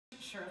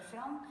short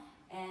film,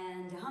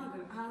 and the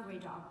Hungry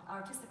Dog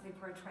artistically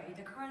portray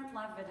the current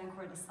life within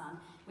Kurdistan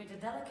with the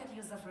delicate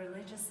use of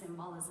religious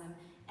symbolism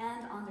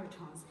and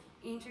undertones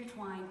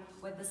intertwined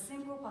with the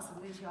simple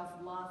possibility of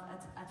love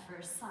at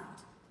first sight.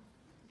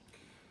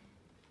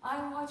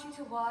 I want you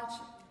to watch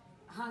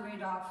Hungry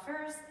Dog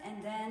first,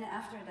 and then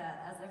after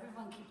that, as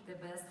everyone keeps the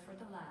best for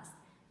the last,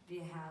 we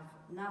have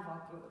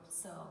Navok group.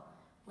 So,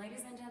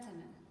 ladies and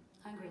gentlemen,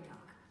 Hungry Dog.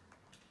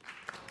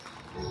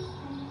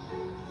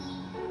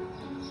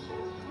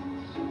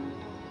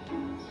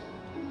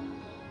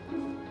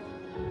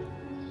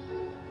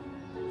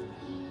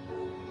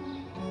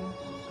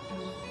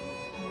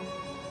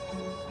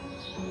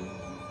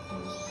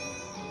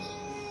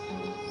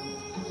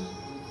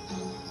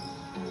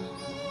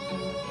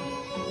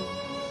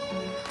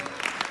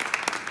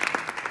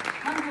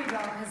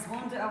 Has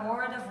won the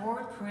award of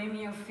World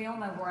Premiere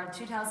Film Award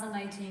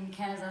 2019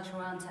 Canada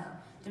Toronto,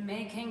 the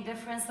Making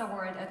Difference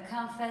Award at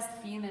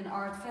CanFest Film and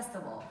Art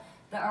Festival,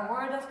 the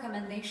Award of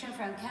Commendation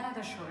from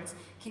Canada Shorts,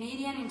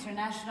 Canadian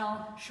International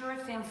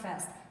Short Film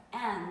Fest,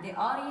 and the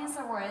Audience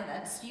Award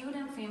at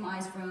Student Film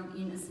Ice Room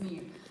in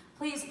Izmir.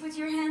 Please put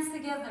your hands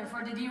together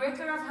for the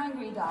director of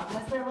Hungry Dog,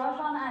 Mr.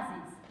 Rajan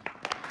Aziz.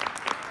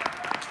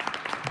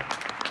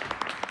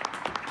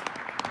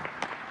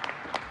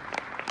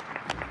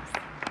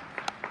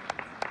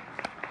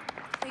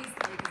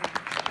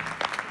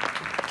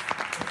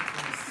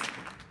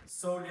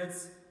 So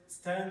let's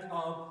stand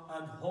up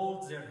and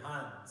hold their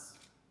hands.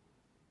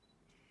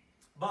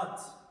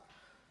 But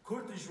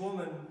Kurdish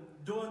women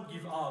don't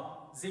give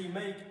up. They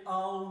make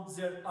all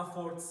their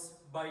efforts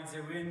by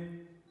they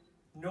win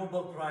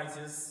Nobel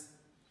Prizes.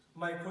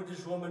 My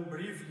Kurdish women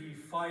bravely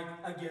fight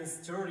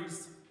against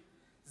terrorists.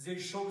 They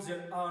show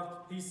their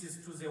art pieces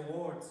to the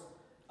world,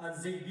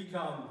 and they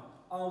become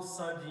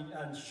outstanding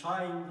and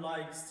shine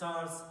like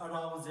stars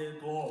around the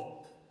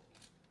globe.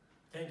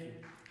 Thank you.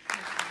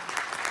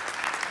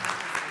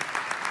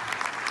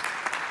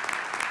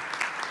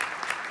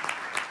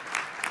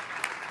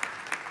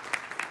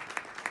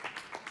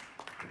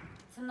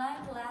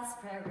 Tonight's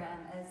last program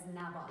is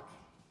Navok.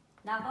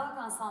 Navok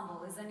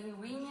Ensemble is an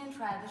Iranian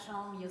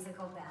traditional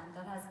musical band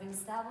that has been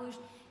established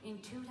in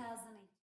 2008.